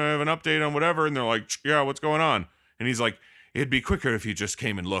 everyone, I have an update on whatever, and they're like, yeah, what's going on? And he's like, it'd be quicker if you just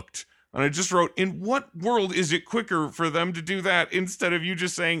came and looked. And I just wrote, in what world is it quicker for them to do that instead of you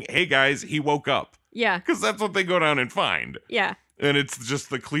just saying, hey guys, he woke up? Yeah. Because that's what they go down and find. Yeah. And it's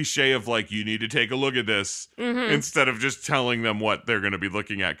just the cliche of like, you need to take a look at this instead of just telling them what they're going to be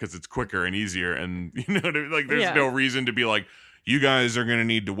looking at because it's quicker and easier. And, you know, like there's no reason to be like, you guys are going to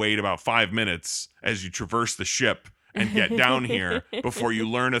need to wait about 5 minutes as you traverse the ship and get down here before you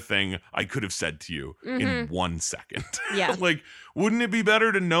learn a thing I could have said to you in 1 second. Yeah. Like, wouldn't it be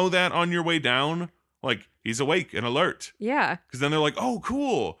better to know that on your way down? Like, he's awake and alert. Yeah. Because then they're like, oh,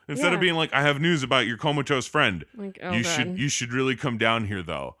 cool. Instead of being like, I have news about your comatose friend. Like, oh, You should really come down here,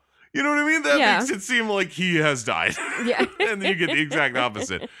 though. You know what I mean? That makes it seem like he has died. Yeah. And then you get the exact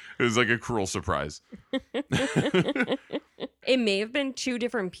opposite. It was like a cruel surprise. It may have been two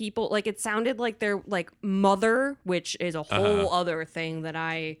different people. Like, it sounded like their, like, mother, which is a whole other thing that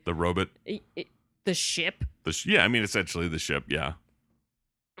The robot? The ship? Yeah, I mean, essentially the ship, yeah.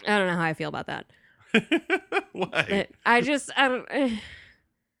 I don't know how I feel about that. Why? I guess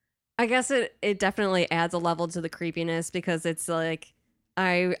it definitely adds a level to the creepiness because it's like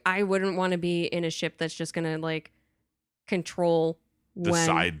I wouldn't want to be in a ship that's just gonna like control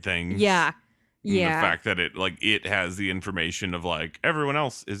decide things. Yeah. And the fact that it has the information of like everyone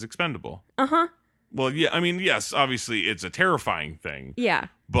else is expendable. Well, yeah, I mean, yes, obviously it's a terrifying thing. Yeah.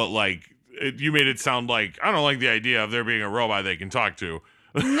 But like you made it sound like I don't like the idea of there being a robot they can talk to.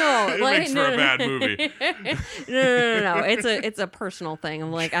 No, it like, makes for a bad movie. No. It's a personal thing.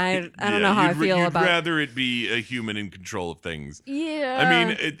 I'm like, I don't know how I feel about. You'd rather it be a human in control of things. Yeah. I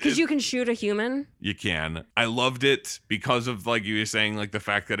mean, because you can shoot a human. You can. I loved it because of like you were saying, like the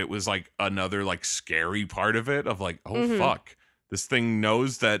fact that it was like another like scary part of it of like, oh fuck, this thing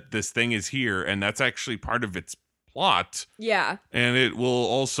knows that this thing is here, and that's actually part of its plot. Yeah. And it will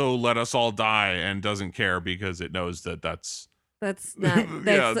also let us all die and doesn't care because it knows that that's not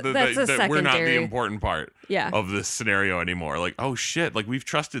that's a secondary. We're not the important part Yeah. of this scenario anymore. Like, oh shit, like we've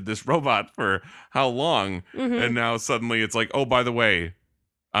trusted this robot for how long? And now suddenly it's like, oh, by the way,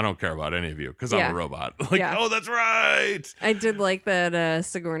 I don't care about any of you because I'm a robot. Like, oh, that's right. I did like that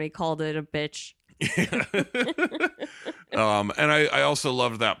Sigourney called it a bitch. And I also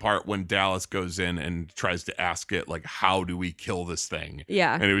loved that part when Dallas goes in and tries to ask it, like, how do we kill this thing?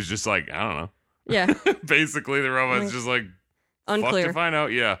 Yeah. And it was just like, I don't know. Yeah. Basically, the robot's just like, unclear. Fuck to find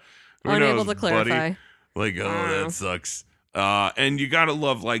out. Yeah. Who Unable knows, to clarify. Buddy? Like, oh, that sucks. And you gotta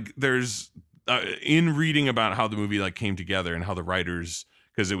love, like, there's in reading about how the movie like came together and how the writers,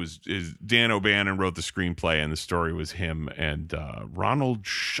 because it was Dan O'Bannon wrote the screenplay and the story was him and Ronald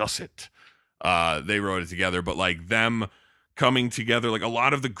Shusett. They wrote it together, but like them coming together, like a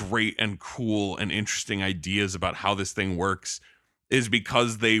lot of the great and cool and interesting ideas about how this thing works is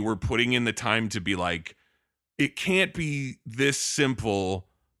because they were putting in the time to be like, it can't be this simple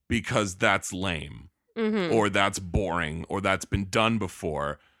because that's lame or that's boring or that's been done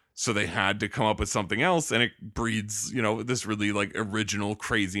before. So they had to come up with something else, and it breeds, you know, this really like original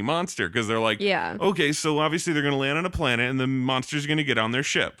crazy monster because they're like, okay, so obviously they're going to land on a planet and the monster's going to get on their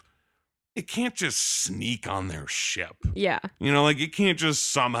ship. It can't just sneak on their ship. Yeah. You know, like it can't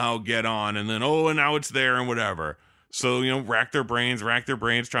just somehow get on and then, and now it's there and whatever. So, you know, rack their brains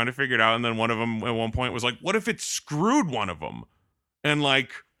trying to figure it out. And then one of them at one point was like, what if it screwed one of them and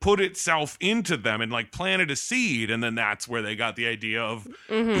like put itself into them and like planted a seed? And then that's where they got the idea of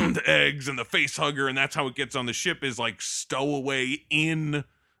the eggs and the face hugger. And that's how it gets on the ship is like stowaway in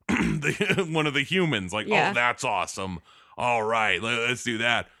one of the humans. Like, oh, that's awesome. All right, let's do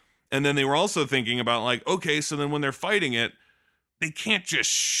that. And then they were also thinking about like, okay, so then when they're fighting it, they can't just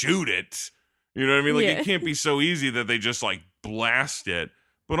shoot it. You know what I mean? Like it can't be so easy that they just like blast it,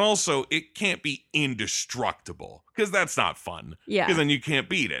 but also it can't be indestructible because that's not fun. Yeah. Because then you can't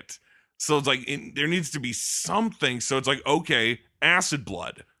beat it. So it's like there needs to be something. So it's like, okay, acid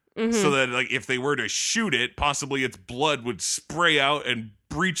blood. So that like if they were to shoot it, possibly its blood would spray out and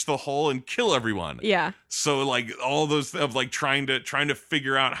breach the hull and kill everyone. Yeah. So like all those of like trying to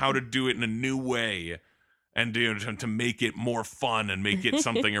figure out how to do it in a new way and to make it more fun and make it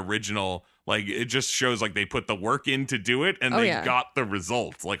something original. Like it just shows like they put the work in to do it and they got the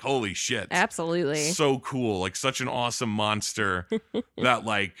results. Like holy shit. Absolutely. So cool. Like such an awesome monster that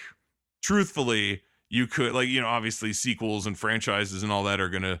like truthfully you could like, you know, obviously sequels and franchises and all that are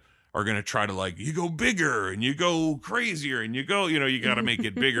gonna try to like you go bigger and you go crazier and you go, you know, you got to make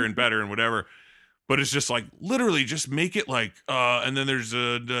it bigger and better and whatever. But it's just like literally just make it like and then there's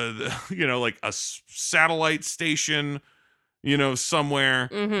you know, like a satellite station, you know, somewhere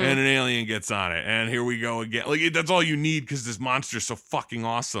and an alien gets on it and here we go again. Like that's all you need because this monster's so fucking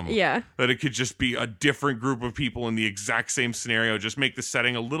awesome. Yeah. That it could just be a different group of people in the exact same scenario. Just make the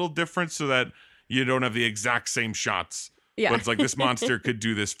setting a little different so that you don't have the exact same shots Yeah. But it's like this monster could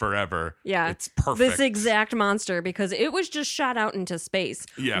do this forever. Yeah. It's perfect. This exact monster, because it was just shot out into space.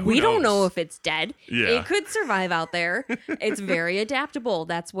 Yeah, who we don't know knows? if it's dead. Yeah. It could survive out there. It's very adaptable.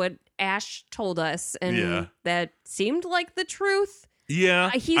 That's what Ash told us. And Yeah. that seemed like the truth. Yeah.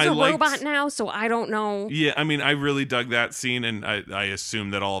 He's I a liked- robot now, so I don't know. Yeah, I mean, I really dug that scene, and I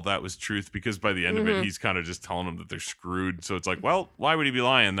assume that all of that was truth, because by the end of it, he's kind of just telling them that they're screwed. So it's like, well, why would he be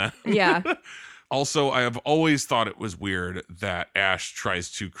lying then? Yeah. Also, I have always thought it was weird that Ash tries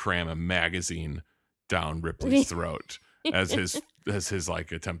to cram a magazine down Ripley's throat as his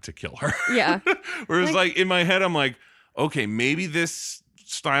like attempt to kill her. Yeah. Whereas like in my head, I'm like, okay, maybe this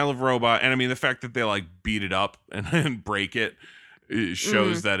style of robot, and I mean the fact that they like beat it up and break it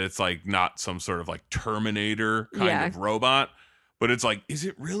shows that it's like not some sort of like Terminator kind of robot, but it's like, is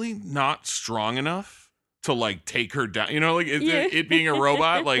it really not strong enough to like take her down? You know, like it being a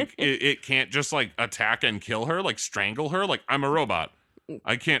robot, like it can't just like attack and kill her, like strangle her. Like, I'm a robot.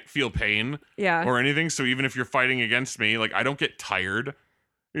 I can't feel pain or anything. So even if you're fighting against me, like I don't get tired.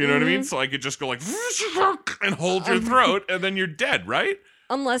 You know what I mean? So I could just go like and hold your throat, and then you're dead, right?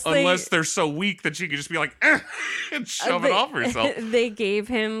 Unless they're so weak that she could just be like and shove it off herself. They gave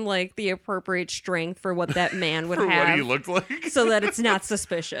him like the appropriate strength for what that man would For have. what he looked like. So that it's not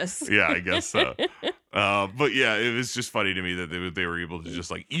suspicious. Yeah, I guess so. But yeah, it was just funny to me that they were able to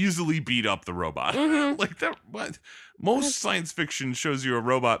just like easily beat up the robot. Like that. What? Most science fiction shows you a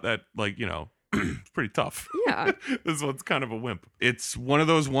robot that, like, you know, it's pretty tough. Yeah. This one's kind of a wimp. It's one of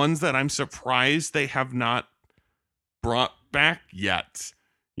those ones that I'm surprised they have not brought back yet.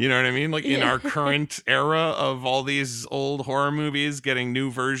 You know what I mean? Like in our current era of all these old horror movies getting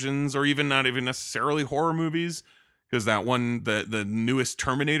new versions, or even not even necessarily horror movies, because that one, the newest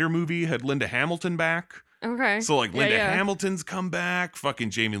Terminator movie had Linda Hamilton back. Okay. So like Linda Hamilton's come back,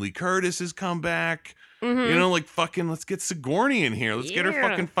 fucking Jamie Lee Curtis has come back. You know, like fucking let's get Sigourney in here. Let's get her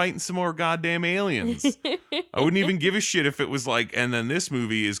fucking fighting some more goddamn aliens. I wouldn't even give a shit if it was like, and then this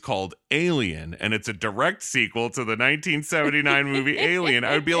movie is called Alien, and it's a direct sequel to the 1979 movie Alien.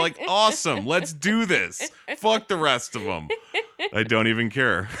 I would be like, awesome, let's do this. Fuck the rest of them. I don't even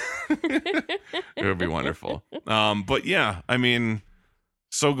care. It would be wonderful. But yeah, I mean,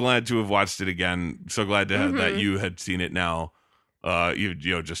 so glad to have watched it again. So glad to have that you had seen it now. You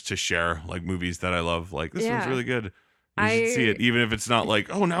know, just to share like movies that I love. Like this one's really good. You should see it, even if it's not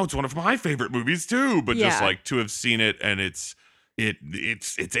like, oh, now it's one of my favorite movies too. But just like to have seen it, and it's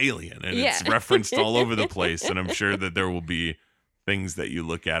Alien, and it's referenced all over the place. And I'm sure that there will be things that you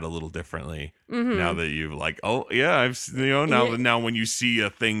look at a little differently now that you've like, oh yeah, now when you see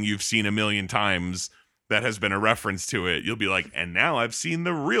a thing you've seen a million times that has been a reference to it, you'll be like, and now I've seen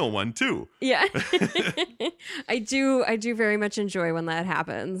the real one too. Yeah. I do very much enjoy when that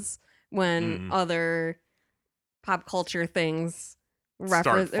happens, when other pop culture things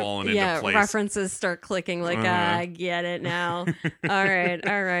start falling into place. References start clicking, like, I get it now. all right.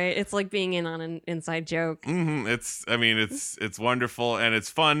 It's like being in on an inside joke. It's wonderful, and it's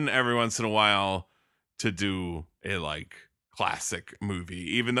fun every once in a while to do a like classic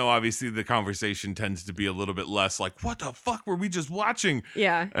movie, even though obviously the conversation tends to be a little bit less like, what the fuck were we just watching?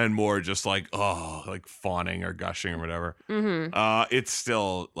 Yeah. And more just like, oh, like fawning or gushing or whatever. It's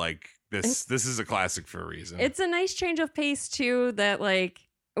still like this is a classic for a reason. It's a nice change of pace too, that like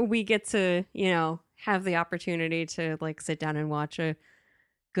we get to, you know, have the opportunity to like sit down and watch a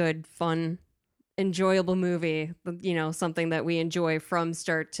good, fun, enjoyable movie, you know, something that we enjoy from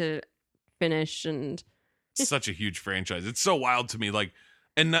start to finish. And such a huge franchise. It's so wild to me, like,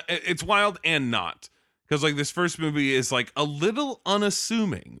 and it's wild and not, because like this first movie is like a little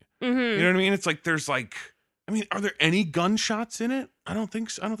unassuming. You know what I mean? It's like there's like, I mean, are there any gunshots in it? I don't think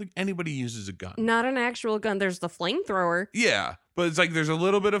so. I don't think anybody uses a gun. Not an actual gun. There's the flamethrower. Yeah, but it's like there's a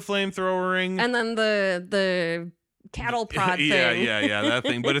little bit of flamethrowering, and then the cattle prod thing. Yeah, that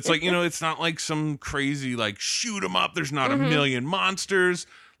thing. But it's like, you know, it's not like some crazy like shoot 'em up. There's not a million monsters.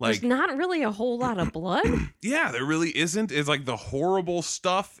 Like, there's not really a whole lot of blood. Yeah, there really isn't. It's like the horrible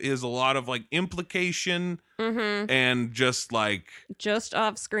stuff is a lot of like implication and just like just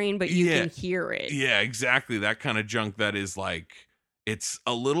off screen, but you can hear it. Yeah, exactly. That kind of junk that is like, it's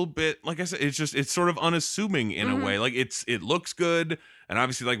a little bit, like I said, it's sort of unassuming in a way. Like it looks good, and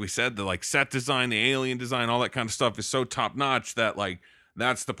obviously, like we said, the like set design, the alien design, all that kind of stuff is so top notch that like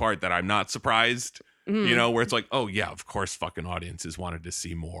that's the part that I'm not surprised. You know, where it's like, oh yeah, of course fucking audiences wanted to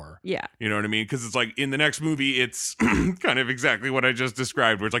see more. Yeah. You know what I mean? Because it's like in the next movie, it's kind of exactly what I just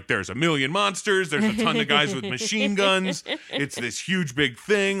described, where it's like there's a million monsters, there's a ton of guys with machine guns, it's this huge big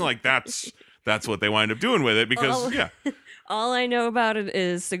thing. Like that's what they wind up doing with it, because All I know about it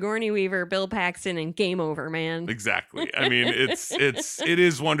is Sigourney Weaver, Bill Paxton, and game over, man. Exactly. I mean, it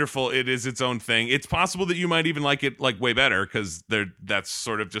is wonderful. It is its own thing. It's possible that you might even like it like way better because that's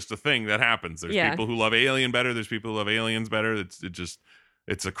sort of just a thing that happens. There's people who love Alien better. There's people who love Aliens better.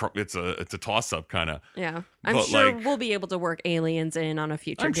 It's a toss up kind of. Yeah, I'm sure we'll be able to work Aliens in on a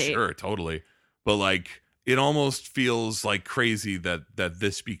future date. I'm sure, totally. But like, it almost feels like crazy that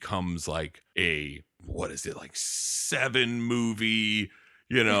this becomes like a, what is it, like 7 movie,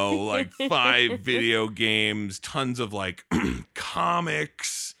 like 5 video games, tons of like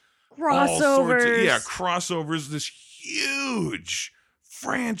comics, crossovers. Crossovers, this huge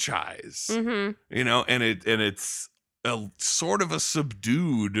franchise, and it's a sort of a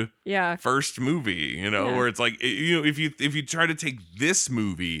subdued first movie, where it's like, if you try to take this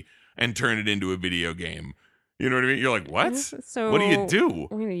movie and turn it into a video game, you know what I mean? You're like, what? So what do you do?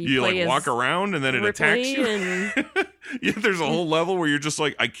 You like walk around and then it attacks you? Yeah, there's a whole level where you're just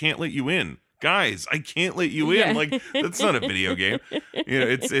like, I can't let you in. Guys, I can't let you in. Yeah. Like, that's not a video game.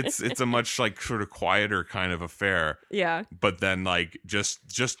 It's a much like sort of quieter kind of affair. Yeah. But then like just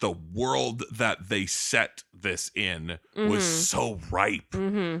the world that they set this in was so ripe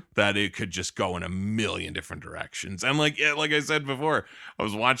that it could just go in a million different directions. And like I said before, I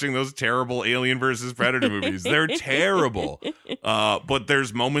was watching those terrible Alien versus Predator movies. They're terrible. But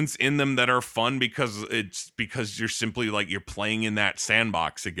there's moments in them that are fun because you're simply like, you're playing in that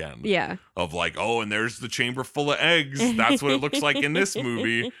sandbox again. Yeah. Of like, oh, and there's the chamber full of eggs. That's what it looks like in this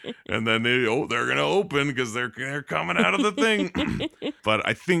movie. And then they're gonna open because they're coming out of the thing. But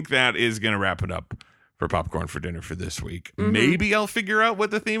I think that is gonna wrap it up for Popcorn for Dinner for this week. Maybe I'll figure out what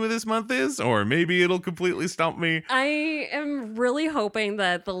the theme of this month is, or maybe it'll completely stump me. I am really hoping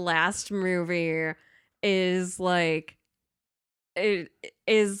that the last movie is like, it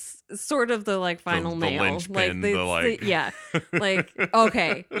is sort of the like final the nail, linchpin,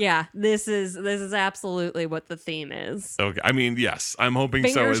 okay, yeah, this is absolutely what the theme is. Okay, I mean, yes, I'm hoping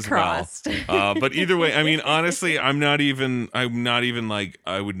Fingers so as crossed. well. But either way, I mean, honestly, I'm not even like,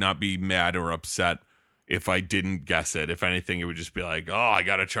 I would not be mad or upset if I didn't guess it. If anything, it would just be like, oh, I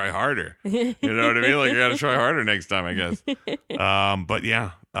gotta try harder. You know what I mean? Like, I gotta try harder next time, I guess. But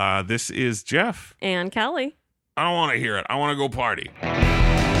yeah, this is Jeff and Kelly. I don't want to hear it. I want to go party.